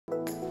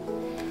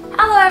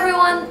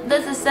everyone,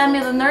 this is Sammy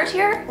the nurse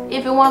here.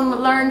 If you want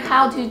to learn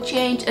how to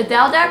change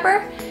adult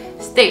diaper,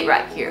 stay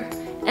right here.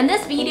 In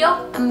this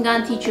video, I'm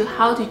gonna teach you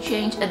how to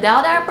change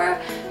adult diaper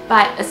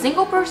by a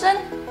single person,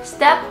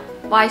 step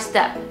by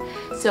step.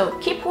 So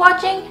keep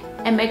watching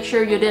and make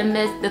sure you didn't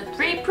miss the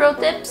 3 pro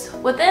tips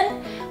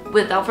within.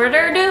 Without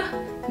further ado,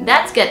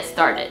 let's get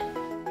started.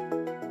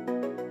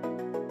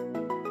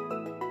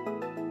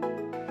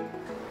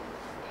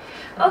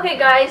 Okay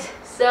guys,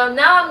 so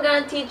now I'm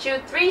gonna teach you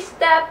 3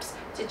 steps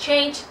to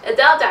change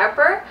adult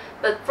diaper.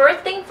 But first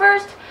thing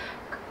first,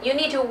 you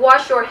need to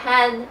wash your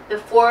hand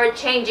before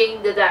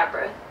changing the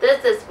diaper.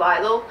 This is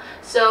vital.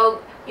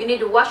 So you need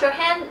to wash your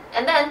hand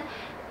and then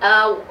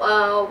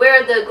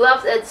wear the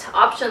gloves. It's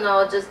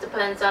optional, just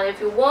depends on if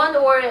you want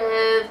or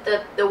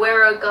if the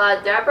wearer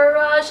got diaper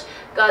rash,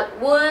 got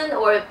wound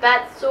or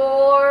bad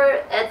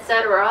sore,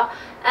 etc.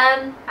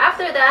 And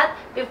after that,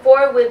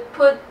 before we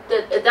put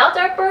the adult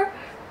diaper,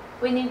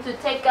 we need to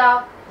take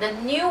out the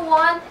new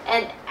one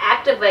and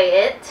activate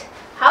it.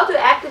 How to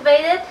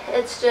activate it?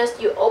 It's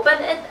just you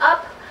open it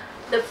up,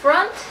 the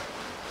front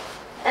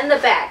and the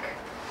back.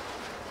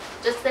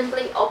 Just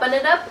simply open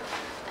it up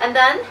and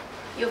then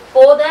you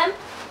fold them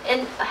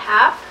in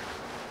half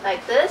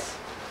like this,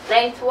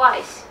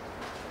 lengthwise.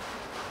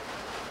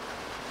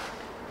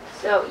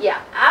 So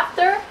yeah,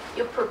 after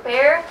you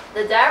prepare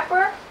the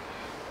diaper,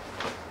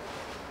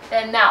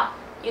 then now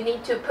you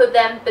need to put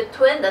them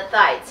between the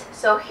thighs.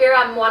 So here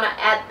I'm gonna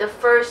add the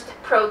first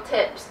pro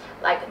tips.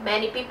 Like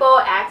many people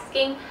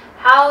asking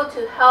how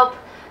to help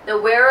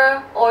the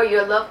wearer or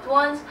your loved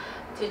ones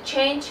to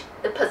change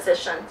the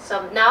position.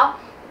 So now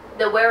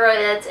the wearer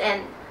is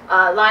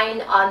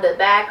lying on the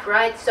back,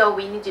 right? So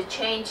we need to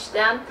change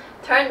them,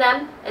 turn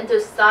them into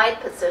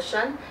side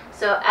position.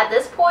 So at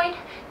this point,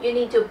 you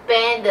need to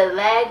bend the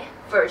leg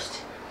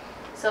first.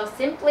 So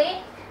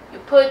simply, you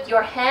put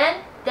your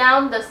hand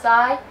down the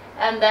side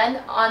and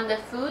then on the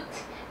foot,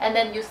 and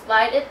then you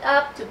slide it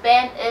up to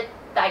bend it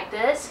like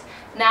this.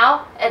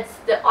 Now it's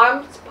the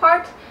arms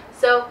part.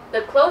 So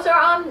the closer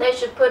arm, they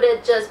should put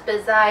it just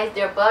beside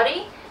their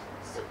body.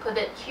 So put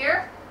it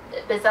here,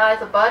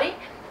 beside the body.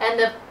 And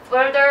the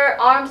further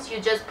arms, you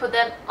just put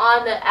them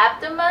on the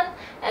abdomen.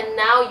 And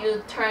now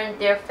you turn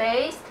their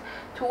face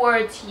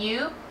towards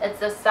you. It's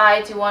the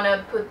sides you want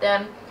to put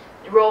them,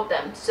 roll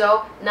them.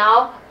 So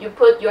now you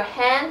put your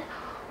hand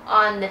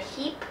on the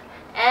hip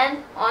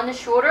and on the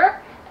shoulder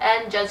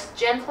and just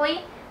gently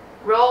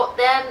roll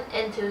them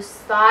into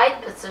side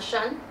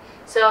position.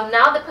 So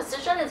now the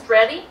position is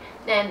ready,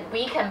 then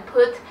we can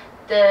put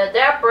the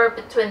diaper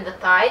between the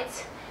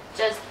thighs.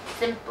 Just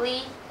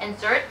simply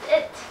insert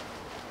it.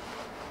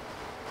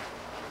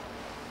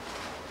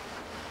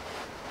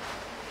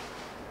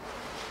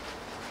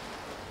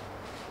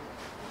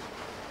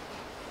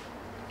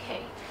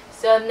 Okay,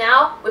 so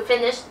now we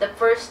finished the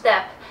first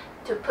step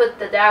to put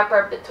the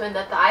diaper between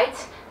the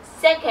thighs.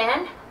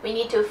 Second, we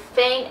need to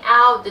fan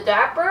out the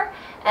diaper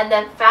and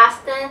then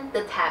fasten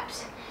the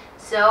tabs.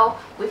 So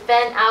we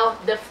fan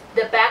out the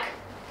back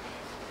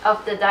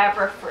of the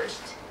diaper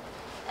first.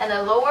 And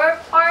the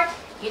lower part,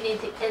 you need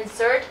to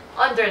insert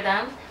under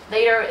them.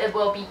 Later it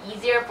will be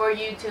easier for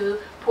you to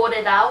pull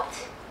it out.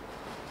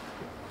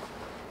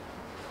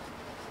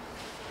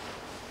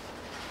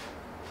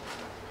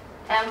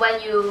 And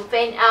when you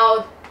fan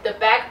out the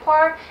back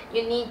part,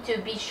 you need to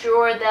be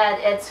sure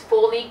that it's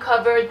fully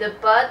covered the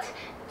butt,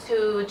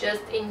 to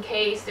just in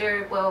case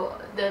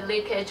the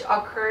leakage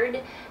occurred.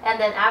 And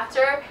then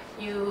after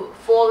you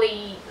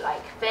fully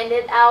fan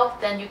it out,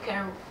 then you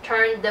can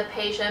turn the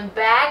patient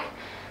back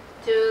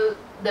to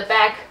the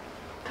back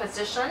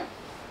position.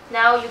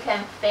 Now you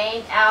can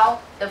fan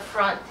out the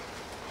front.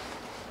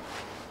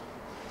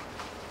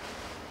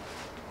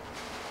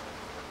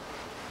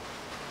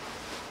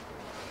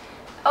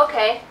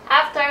 Okay,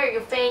 after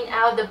you fan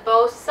out the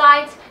both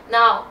sides,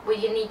 now we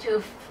need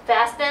to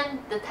fasten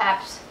the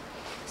tabs.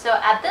 So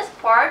at this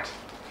part,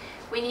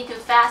 we need to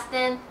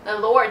fasten the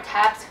lower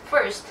tabs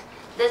first.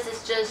 This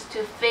is just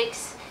to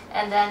fix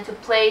and then to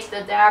place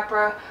the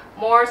diaper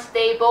more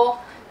stable.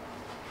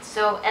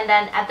 So, and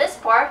then at this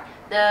part,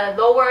 the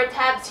lower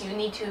tabs, you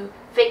need to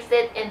fix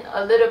it in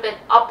a little bit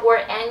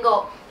upward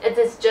angle. It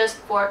is just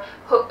for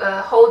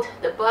hold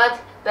the butt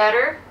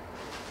better.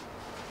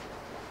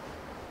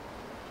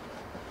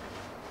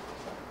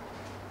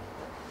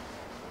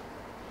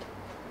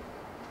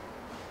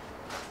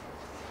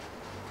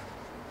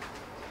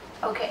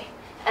 Okay,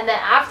 and then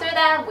after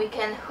that, we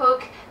can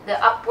hook the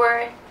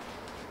upward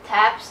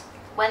tabs.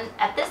 When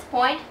at this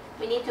point,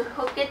 we need to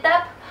hook it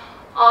up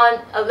on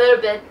a little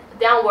bit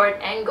downward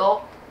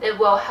angle. It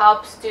will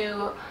help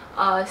to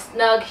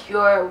snug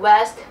your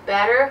waist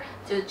better,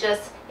 to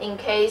just in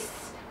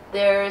case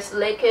there's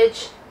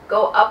leakage,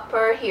 go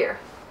upper here.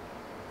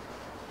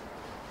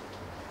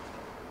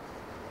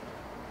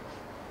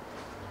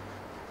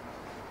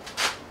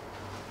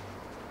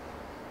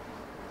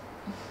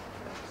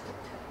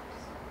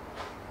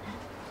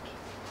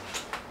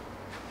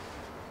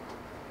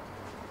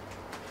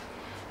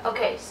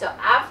 Okay, so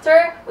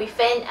after we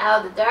fan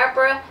out the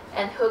diaper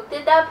and hooked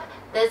it up,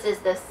 this is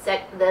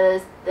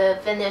the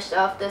finish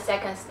of the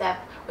second step.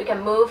 We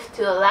can move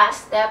to the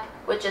last step,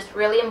 which is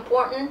really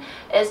important,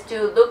 is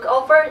to look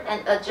over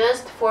and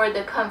adjust for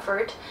the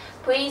comfort.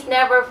 Please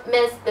never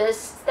miss this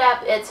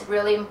step. It's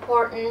really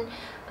important.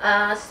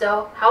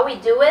 So how we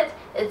do it,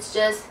 it's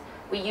just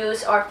we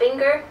use our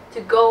finger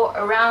to go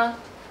around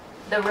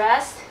the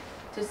rest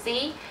to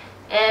see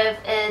if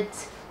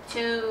it's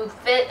too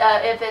fit,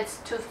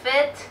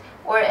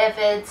 or if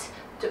it's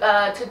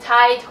too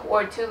tight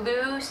or too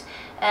loose,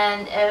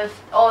 and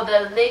if all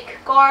the leg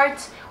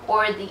guards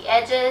or the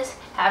edges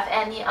have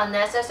any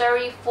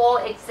unnecessary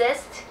fold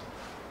exist.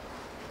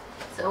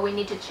 So we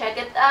need to check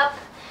it up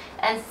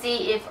and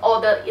see if all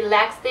the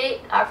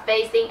elastic are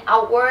facing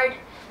outward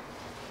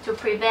to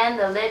prevent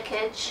the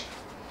leakage.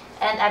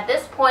 And at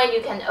this point,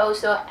 you can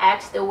also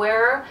ask the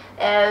wearer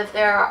if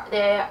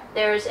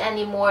there's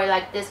any more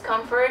like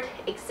discomfort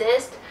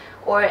exist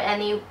or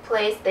any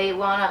place they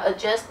want to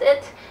adjust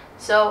it.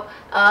 So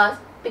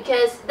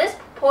because this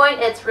point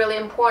it's really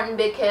important,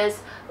 because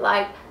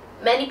like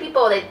many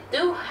people, they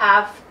do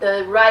have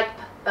the right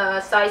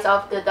size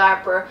of the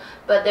diaper,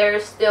 but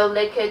there's still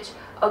leakage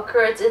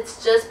occurs.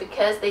 It's just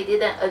because they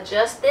didn't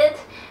adjust it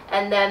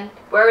and then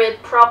wear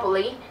it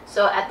properly.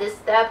 So at this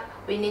step,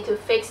 we need to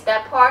fix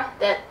that part,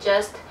 that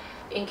just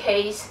in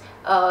case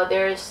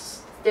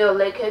there's still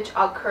leakage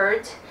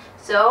occurred.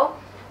 So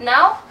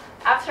now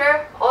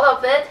after all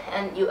of it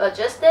and you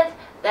adjust it,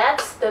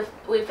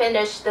 we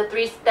finished the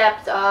 3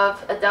 steps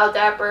of adult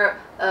diaper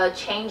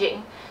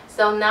changing.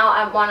 So now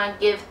I want to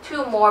give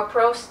 2 more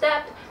pro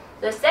steps.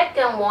 The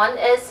second one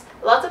is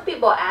lots of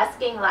people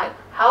asking like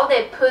how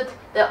they put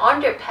the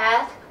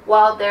underpad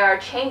while they are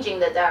changing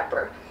the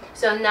diaper.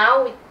 So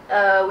now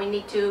we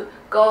need to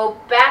go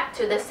back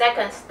to the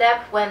second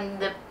step when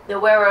the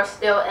wearer is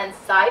still in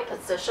side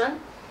position.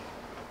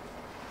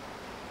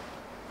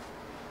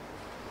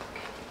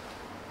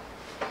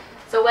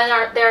 So when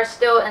they're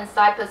still in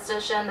side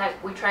position,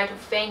 like we try to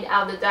faint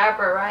out the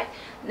diaper, right?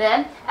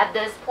 Then at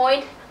this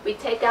point, we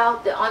take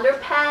out the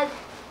underpad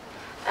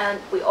and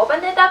we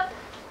open it up,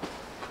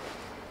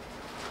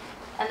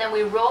 and then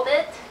we roll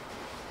it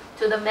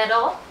to the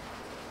middle,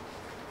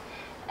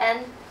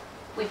 and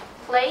we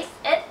place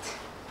it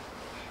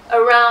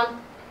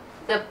around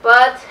the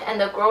butt and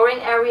the growing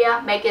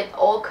area, make it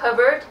all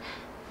covered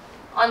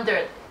under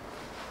it.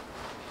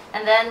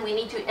 And then we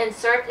need to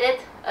insert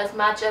it as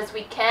much as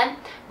we can.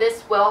 This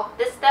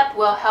step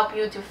will help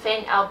you to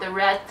faint out the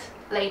rest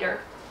later.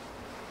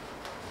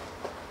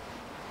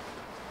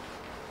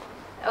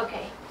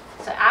 Okay,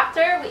 so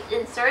after we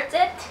insert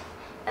it,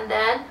 and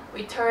then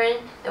we turn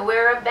the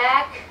wearer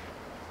back,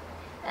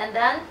 and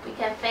then we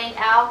can faint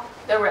out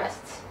the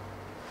rest.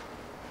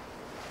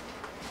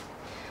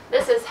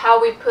 This is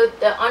how we put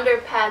the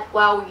underpad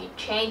while we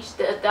change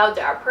the adult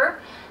diaper.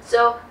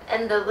 So,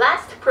 and the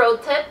last pro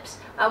tips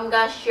I'm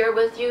gonna share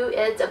with you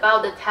is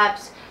about the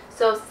tabs.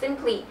 So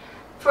simply,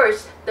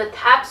 first, the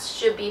tabs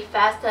should be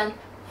fastened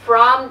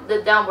from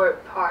the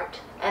downward part,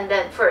 and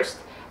then first,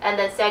 and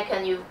then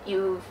second,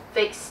 you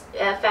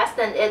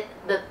fasten it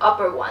the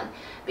upper one,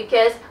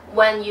 because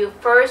when you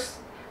first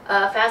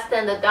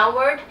fasten the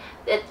downward,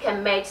 it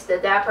can make the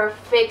diaper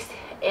fixed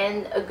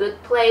in a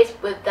good place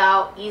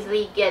without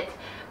easily get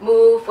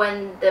moved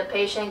when the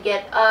patient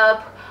get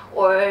up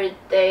or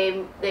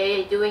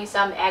they doing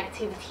some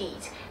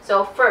activities.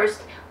 So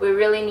first, we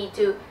really need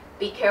to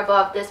be careful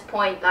of this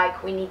point,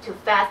 like we need to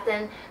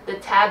fasten the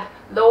tab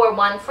lower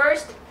one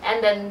first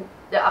and then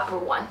the upper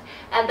one.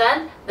 And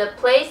then the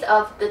place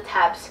of the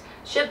tabs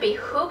should be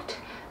hooked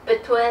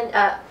between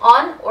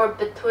on or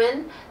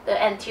between the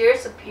anterior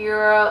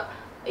superior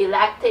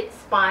iliac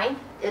spine.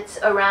 It's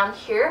around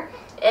here.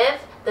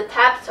 If the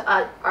tabs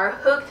are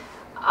hooked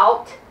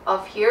out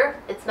of here,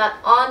 it's not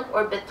on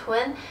or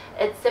between,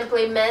 it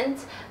simply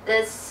means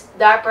this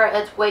diaper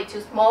is way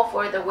too small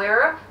for the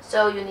wearer,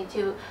 so you need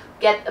to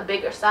get a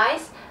bigger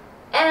size.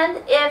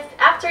 And if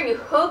after you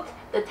hooked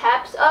the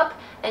tabs up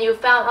and you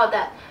found out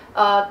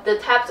that the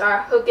tabs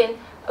are hooking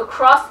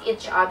across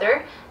each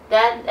other,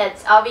 then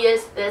it's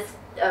obvious this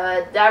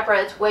diaper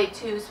is way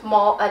too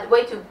small,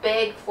 way too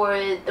big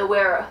for the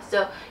wearer,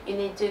 so you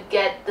need to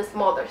get the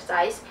smaller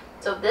size.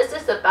 So this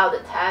is about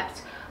the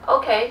tabs.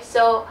 Okay,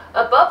 so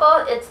above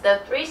all, it's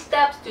the 3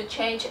 steps to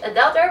change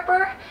adult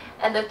diaper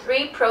and the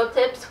 3 pro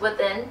tips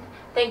within.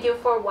 Thank you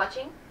for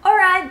watching.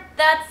 Alright,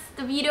 that's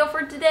the video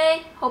for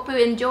today. Hope you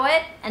enjoy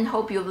it and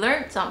hope you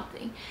learned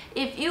something.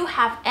 If you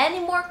have any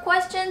more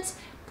questions,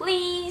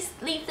 please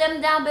leave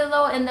them down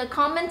below in the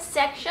comments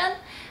section.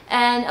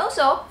 And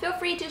also, feel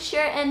free to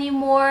share any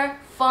more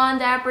fun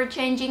diaper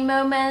changing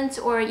moments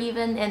or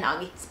even an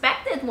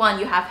unexpected one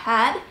you have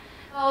had.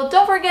 So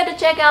don't forget to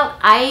check out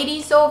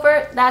IAD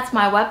Solver. That's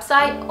my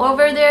website.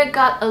 Over there,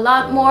 got a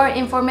lot more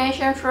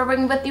information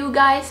sharing with you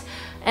guys.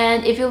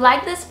 And if you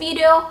like this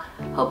video,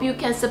 hope you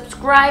can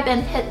subscribe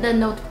and hit the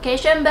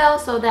notification bell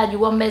so that you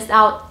won't miss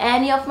out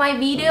any of my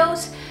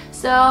videos.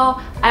 So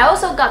I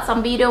also got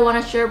some video I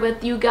want to share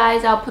with you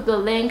guys. I'll put the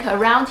link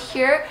around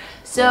here.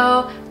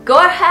 So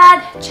go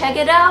ahead, check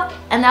it out,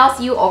 and I'll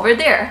see you over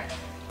there.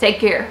 Take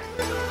care.